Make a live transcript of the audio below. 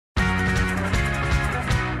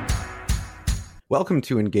Welcome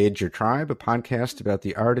to Engage Your Tribe, a podcast about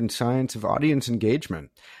the art and science of audience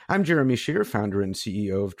engagement. I'm Jeremy Shear, founder and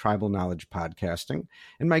CEO of Tribal Knowledge Podcasting,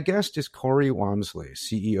 and my guest is Cori Wamsley,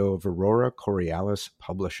 CEO of Aurora Borealis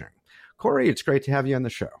Publishing. Cori, it's great to have you on the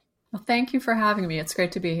show. Well, thank you for having me. It's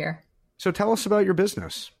great to be here. So tell us about your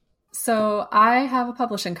business. So I have a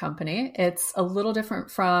publishing company. It's a little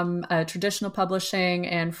different from traditional publishing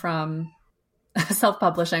and from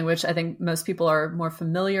self-publishing, which I think most people are more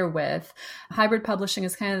familiar with. Hybrid publishing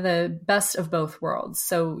is kind of the best of both worlds.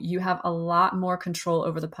 So you have a lot more control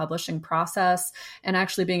over the publishing process and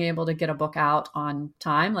actually being able to get a book out on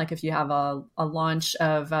time. Like if you have a launch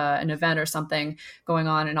of an event or something going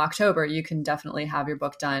on in October, you can definitely have your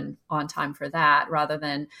book done on time for that, rather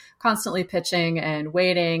than constantly pitching and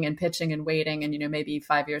waiting and pitching and waiting. And, maybe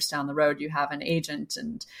 5 years down the road, you have an agent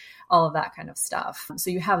and all of that kind of stuff. So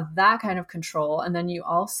you have that kind of control. And then you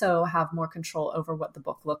also have more control over what the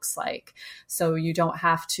book looks like. So you don't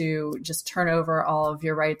have to just turn over all of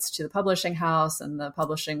your rights to the publishing house, and the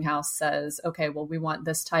publishing house says, okay, well, we want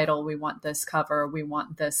this title, we want this cover, we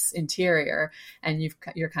want this interior, and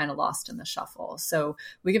you're kind of lost in the shuffle. So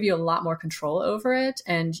we give you a lot more control over it,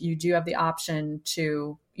 and you do have the option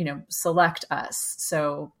to, select us.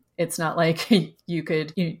 So it's not like you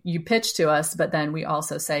pitch to us, but then we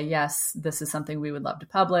also say, yes, this is something we would love to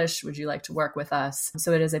publish. Would you like to work with us?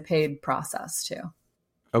 So it is a paid process too.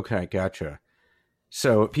 Okay, gotcha.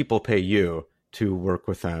 So people pay you to work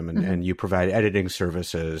with them, and you provide editing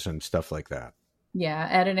services and stuff like that. Yeah,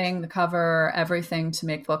 editing, the cover, everything to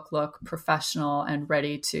make book look professional and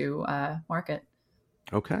ready to market.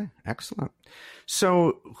 Okay, excellent.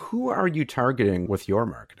 So who are you targeting with your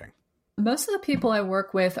marketing? Most of the people I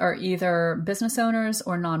work with are either business owners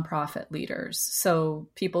or nonprofit leaders. So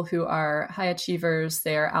people who are high achievers,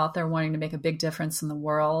 they're out there wanting to make a big difference in the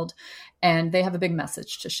world, and they have a big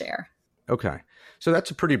message to share. Okay. So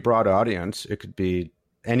that's a pretty broad audience. It could be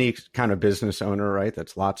any kind of business owner, right?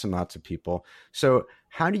 That's lots and lots of people. So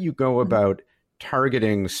how do you go about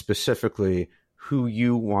targeting specifically who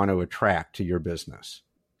you want to attract to your business?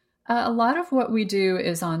 A lot of what we do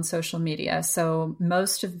is on social media. So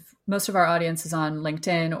most of our audience is on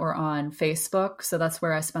LinkedIn or on Facebook. So that's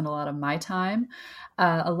where I spend a lot of my time.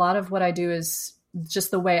 A lot of what I do is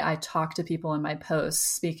just the way I talk to people in my posts,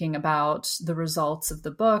 speaking about the results of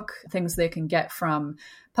the book, things they can get from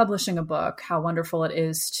publishing a book, how wonderful it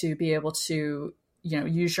is to be able to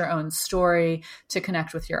use your own story to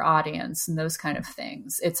connect with your audience and those kind of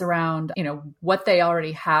things. It's around, what they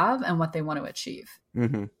already have and what they want to achieve.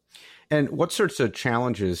 Mm-hmm. And what sorts of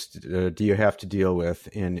challenges do you have to deal with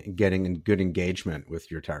in getting good engagement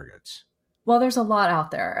with your targets? Well, there's a lot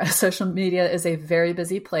out there. Social media is a very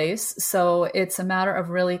busy place. So it's a matter of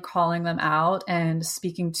really calling them out and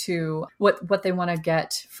speaking to what they want to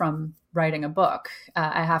get from writing a book.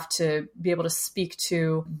 I have to be able to speak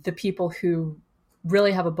to the people who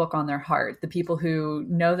really have a book on their heart, the people who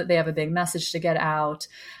know that they have a big message to get out.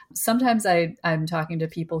 Sometimes I'm talking to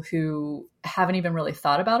people who haven't even really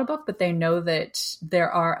thought about a book, but they know that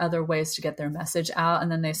there are other ways to get their message out,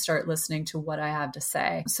 and then they start listening to what I have to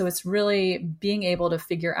say. So it's really being able to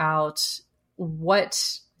figure out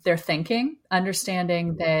what they're thinking,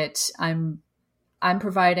 understanding that I'm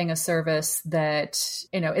providing a service that,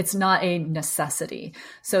 it's not a necessity.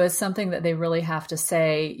 So it's something that they really have to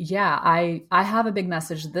say, yeah, I have a big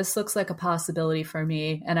message. This looks like a possibility for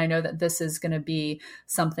me. And I know that this is going to be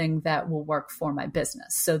something that will work for my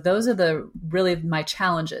business. So those are really my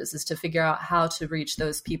challenges, is to figure out how to reach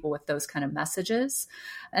those people with those kind of messages.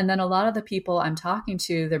 And then a lot of the people I'm talking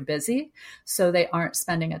to, they're busy, so they aren't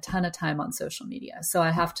spending a ton of time on social media. So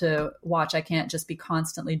I have to watch. I can't just be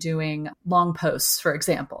constantly doing long posts, for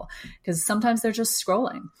example, because sometimes they're just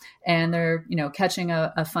scrolling and they're, catching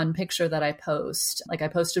a fun picture that I post. Like I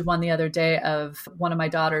posted one the other day of one of my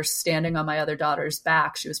daughters standing on my other daughter's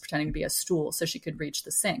back. She was pretending to be a stool so she could reach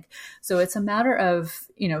the sink. So it's a matter of,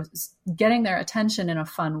 getting their attention in a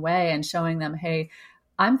fun way and showing them, hey,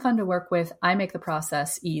 I'm fun to work with. I make the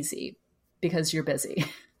process easy because you're busy.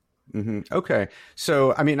 Mm-hmm. Okay.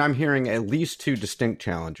 So, I'm hearing at least two distinct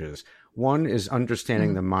challenges. One is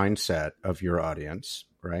understanding the mindset of your audience,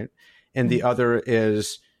 right? And the other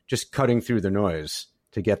is just cutting through the noise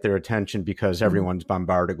to get their attention because everyone's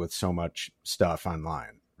bombarded with so much stuff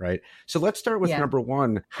online, right? So let's start with number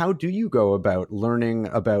one. How do you go about learning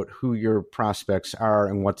about who your prospects are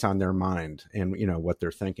and what's on their mind and, what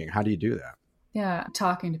they're thinking? How do you do that? Yeah,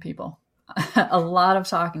 talking to people. a lot of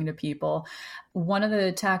talking to people. One of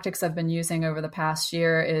the tactics I've been using over the past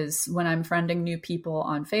year is when I'm friending new people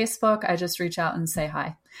on Facebook, I just reach out and say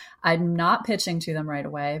hi. I'm not pitching to them right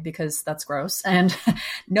away because that's gross and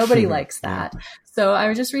nobody likes that. Yeah. So I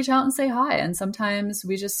would just reach out and say hi. And sometimes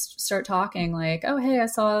we just start talking like, oh, hey, I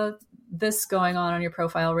saw this going on your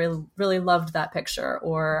profile. Really loved that picture.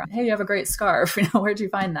 Or, hey, you have a great scarf. Where'd you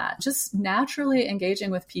find that? Just naturally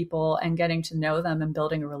engaging with people and getting to know them and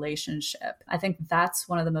building a relationship. I think that's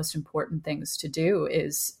one of the most important things to do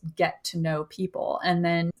is get to know people. And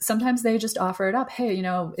then sometimes they just offer it up. Hey,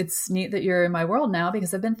 it's neat that you're in my world now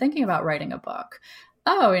because I've been thinking about writing a book.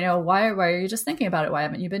 Oh, why are you just thinking about it? Why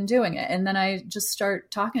haven't you been doing it? And then I just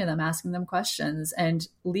start talking to them, asking them questions and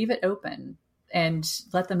leave it open. And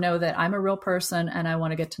let them know that I'm a real person and I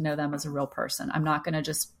want to get to know them as a real person. I'm not going to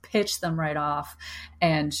just pitch them right off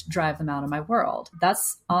and drive them out of my world.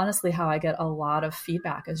 That's honestly how I get a lot of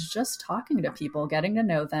feedback is just talking to people, getting to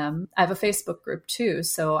know them. I have a Facebook group too.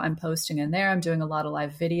 So I'm posting in there. I'm doing a lot of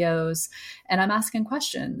live videos and I'm asking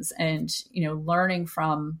questions and, learning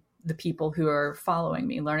from the people who are following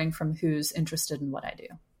me, learning from who's interested in what I do.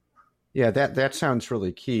 Yeah, that sounds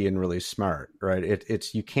really key and really smart, right?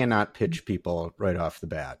 It's you cannot pitch people right off the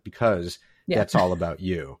bat because that's all about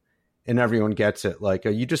you. And everyone gets it. Like,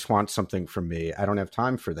 you just want something from me. I don't have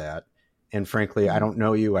time for that. And frankly, I don't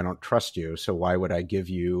know you. I don't trust you. So why would I give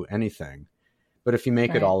you anything? But if you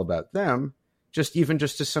make it all about them, just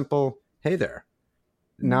a simple, hey there,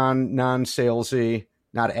 non-salesy,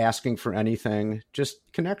 not asking for anything, just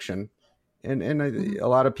connection. And a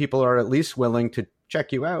lot of people are at least willing to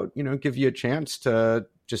check you out, give you a chance to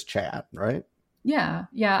just chat, right? Yeah.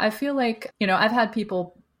 I feel like, I've had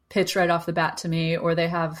people pitch right off the bat to me, or they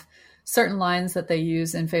have certain lines that they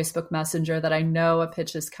use in Facebook Messenger that I know a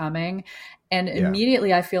pitch is coming. And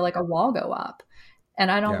immediately I feel like a wall go up. And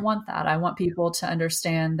I don't want that. I want people to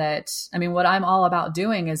understand that, what I'm all about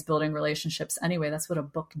doing is building relationships anyway. That's what a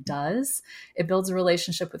book does. It builds a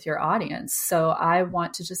relationship with your audience. So I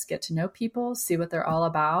want to just get to know people, see what they're all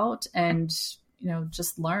about, and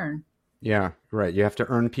just learn. Yeah, right. You have to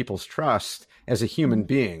earn people's trust as a human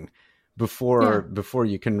being before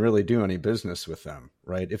you can really do any business with them,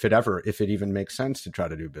 right? If it even makes sense to try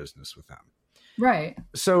to do business with them. Right.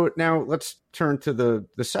 So now let's turn to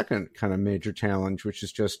the second kind of major challenge, which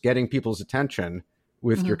is just getting people's attention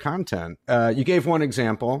with your content. You gave one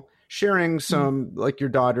example, sharing some, like your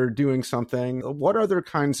daughter doing something.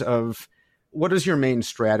 What is your main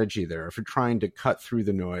strategy there if you're trying to cut through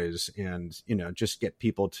the noise and, just get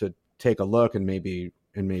people to take a look and maybe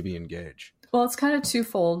engage? Well, it's kind of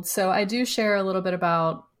twofold. So I do share a little bit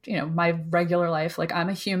about, my regular life. Like, I'm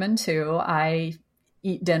a human too. I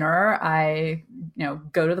eat dinner. I,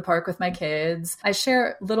 go to the park with my kids. I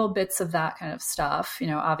share little bits of that kind of stuff,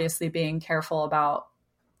 obviously being careful about,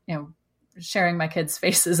 sharing my kids'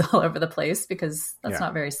 faces all over the place because that's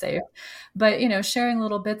not very safe. But, sharing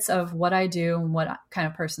little bits of what I do and what kind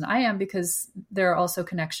of person I am, because there are also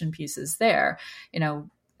connection pieces there.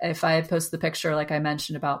 If I post the picture, like I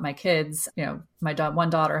mentioned about my kids, my one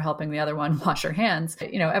daughter helping the other one wash her hands,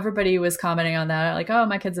 everybody was commenting on that. Like, oh,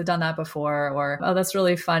 my kids have done that before, or, oh, that's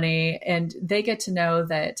really funny. And they get to know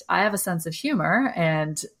that I have a sense of humor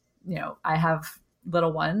and, I have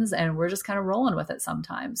little ones and we're just kind of rolling with it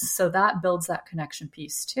sometimes. So that builds that connection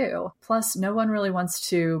piece too. Plus, no one really wants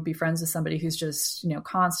to be friends with somebody who's just,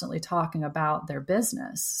 constantly talking about their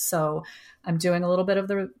business. So I'm doing a little bit of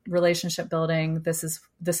the relationship building. This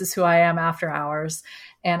is who I am after hours,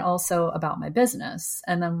 and also about my business.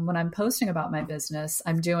 And then when I'm posting about my business,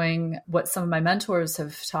 I'm doing what some of my mentors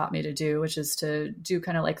have taught me to do, which is to do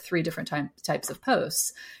kind of like 3 different types of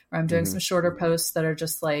posts, where I'm doing some shorter posts that are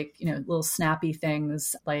just like, little snappy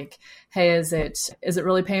things like, hey, is it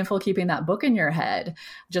really painful keeping that book in your head?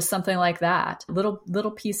 Just something like that.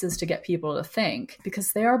 Little pieces to get people to think,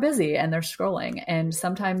 because they are busy and they're scrolling. And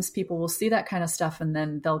sometimes people will see that kind of stuff and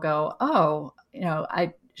then they'll go, oh,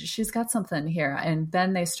 she's got something here. And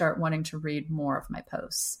then they start wanting to read more of my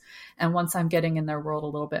posts. And once I'm getting in their world a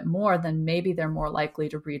little bit more, then maybe they're more likely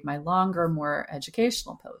to read my longer, more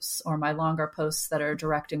educational posts, or my longer posts that are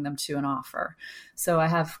directing them to an offer. So I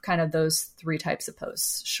have kind of those 3 types of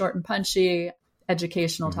posts: short and punchy,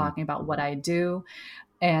 educational, talking about what I do,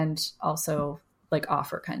 and also like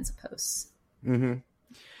offer kinds of posts. Mm-hmm.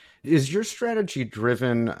 Is your strategy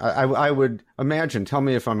driven? I would imagine, tell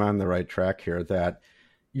me if I'm on the right track here, that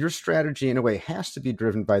your strategy in a way has to be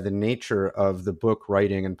driven by the nature of the book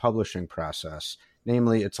writing and publishing process.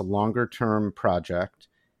 Namely, it's a longer term project,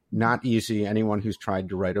 not easy. Anyone who's tried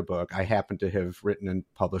to write a book, I happen to have written and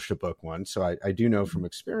published a book once, so I do know from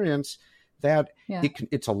experience that Yeah.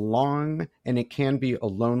 it's a long and it can be a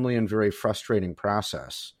lonely and very frustrating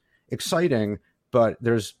process. Exciting, but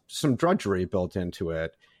there's some drudgery built into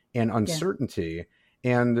it and uncertainty.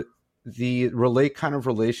 And the kind of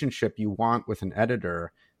relationship you want with an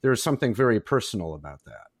editor, there's something very personal about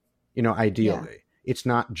that. Ideally, it's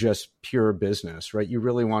not just pure business, right? You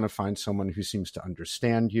really want to find someone who seems to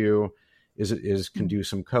understand you, can do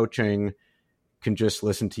some coaching, can just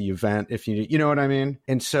listen to you vent if you know what I mean?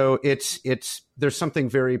 And so there's something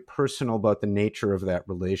very personal about the nature of that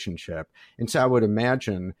relationship. And so I would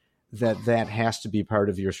imagine that has to be part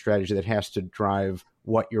of your strategy, that has to drive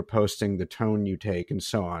what you're posting, the tone you take, and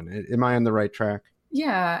so on. Am I on the right track?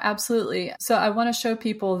 Yeah, absolutely. So I want to show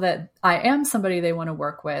people that I am somebody they want to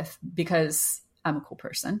work with because I'm a cool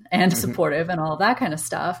person and supportive and all that kind of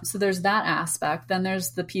stuff. So there's that aspect. Then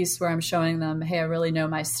there's the piece where I'm showing them, hey, I really know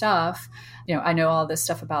my stuff. I know all this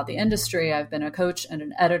stuff about the industry. I've been a coach and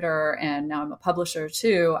an editor, and now I'm a publisher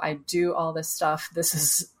too. I do all this stuff. This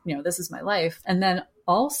is my life. And then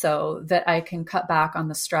also that I can cut back on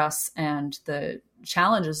the stress and the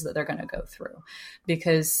challenges that they're going to go through,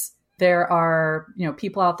 because there are,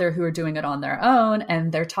 people out there who are doing it on their own,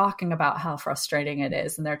 and they're talking about how frustrating it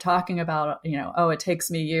is. And they're talking about, it takes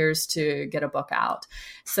me years to get a book out.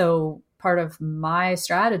 So part of my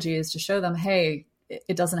strategy is to show them, hey,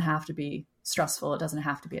 it doesn't have to be stressful. It doesn't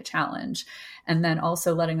have to be a challenge. And then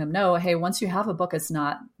also letting them know, hey, once you have a book, that's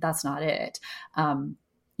not it.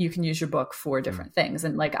 You can use your book for different things.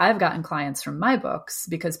 And like, I've gotten clients from my books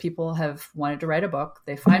because people have wanted to write a book.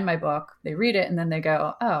 They find my book, they read it, and then they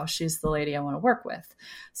go, oh, she's the lady I want to work with.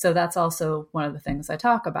 So that's also one of the things I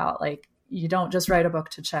talk about. Like, you don't just write a book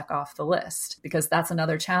to check off the list, because that's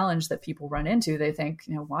another challenge that people run into. They think,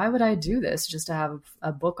 why would I do this just to have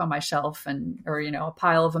a book on my shelf or a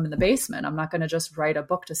pile of them in the basement? I'm not going to just write a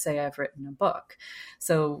book to say I've written a book.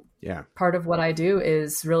 So part of what I do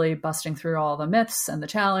is really busting through all the myths and the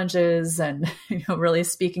challenges and, really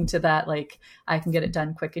speaking to that, like, I can get it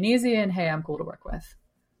done quick and easy, and hey, I'm cool to work with.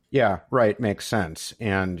 Yeah, right. Makes sense.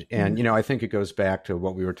 And I think it goes back to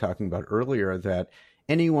what we were talking about earlier, that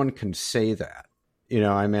anyone can say that.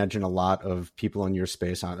 I imagine a lot of people in your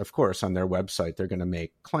space, on their website, they're going to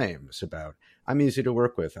make claims about, I'm easy to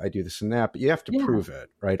work with, I do this and that, but you have to prove it,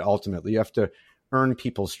 right? Ultimately, you have to earn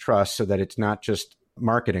people's trust so that it's not just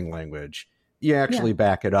marketing language. You actually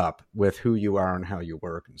back it up with who you are and how you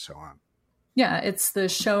work and so on. Yeah, it's the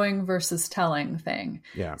showing versus telling thing.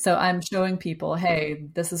 Yeah. So I'm showing people, hey,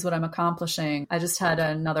 this is what I'm accomplishing. I just had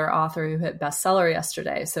another author who hit bestseller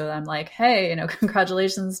yesterday. So I'm like, hey,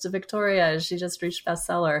 congratulations to Victoria. She just reached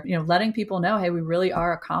bestseller. Letting people know, hey, we really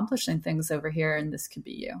are accomplishing things over here, and this could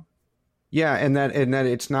be you. Yeah, and that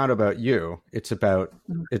it's not about you. It's about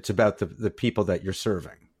the people that you're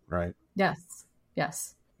serving, right? Yes.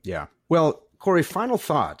 Yeah. Well, Cori, final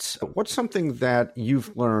thoughts. What's something that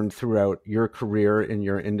you've learned throughout your career in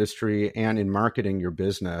your industry and in marketing your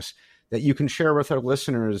business that you can share with our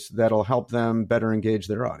listeners that'll help them better engage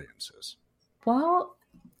their audiences? Well,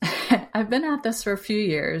 I've been at this for a few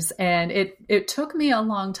years, and it took me a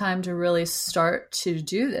long time to really start to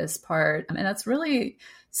do this part. And that's really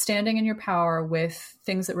standing in your power with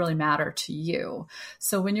things that really matter to you.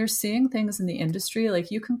 So when you're seeing things in the industry, like,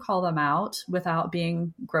 you can call them out without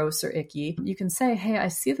being gross or icky. You can say, hey, I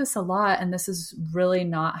see this a lot, and this is really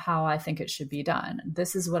not how I think it should be done.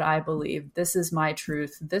 This is what I believe. This is my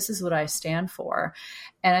truth. This is what I stand for.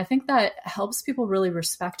 And I think that helps people really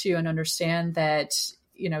respect you and understand that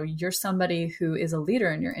you're somebody who is a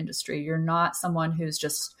leader in your industry. You're not someone who's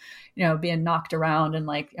just, being knocked around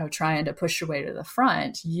and trying to push your way to the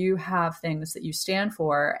front. You have things that you stand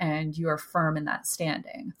for, and you are firm in that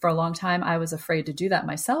standing. For a long time, I was afraid to do that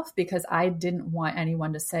myself because I didn't want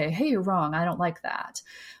anyone to say, hey, you're wrong. I don't like that.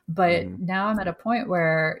 But now I'm at a point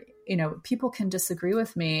where, people can disagree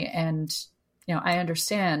with me, and I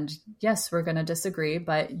understand, yes, we're going to disagree,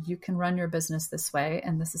 but you can run your business this way,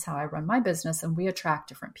 and this is how I run my business, and we attract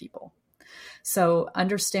different people. So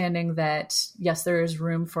understanding that, yes, there is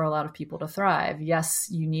room for a lot of people to thrive. Yes,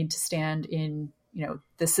 you need to stand in,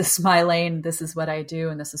 this is my lane, this is what I do,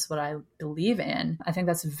 and this is what I believe in. I think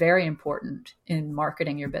that's very important in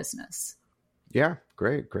marketing your business. Yeah,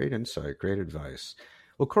 great insight, great advice.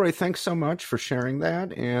 Well, Cori, thanks so much for sharing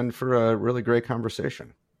that and for a really great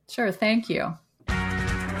conversation. Sure. Thank you.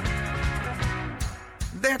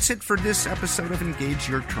 That's it for this episode of Engage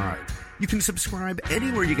Your Tribe. You can subscribe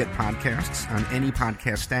anywhere you get podcasts on any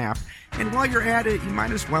podcast app. And while you're at it, you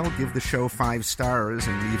might as well give the show 5 stars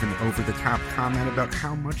and leave an over-the-top comment about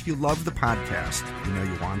how much you love the podcast.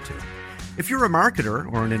 You want to. If you're a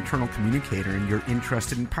marketer or an internal communicator and you're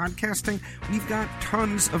interested in podcasting, we've got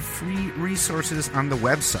tons of free resources on the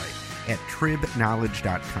website at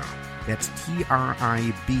tribknowledge.com. That's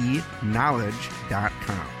TRIB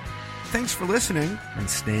knowledge.com. Thanks for listening and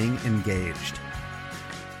staying engaged.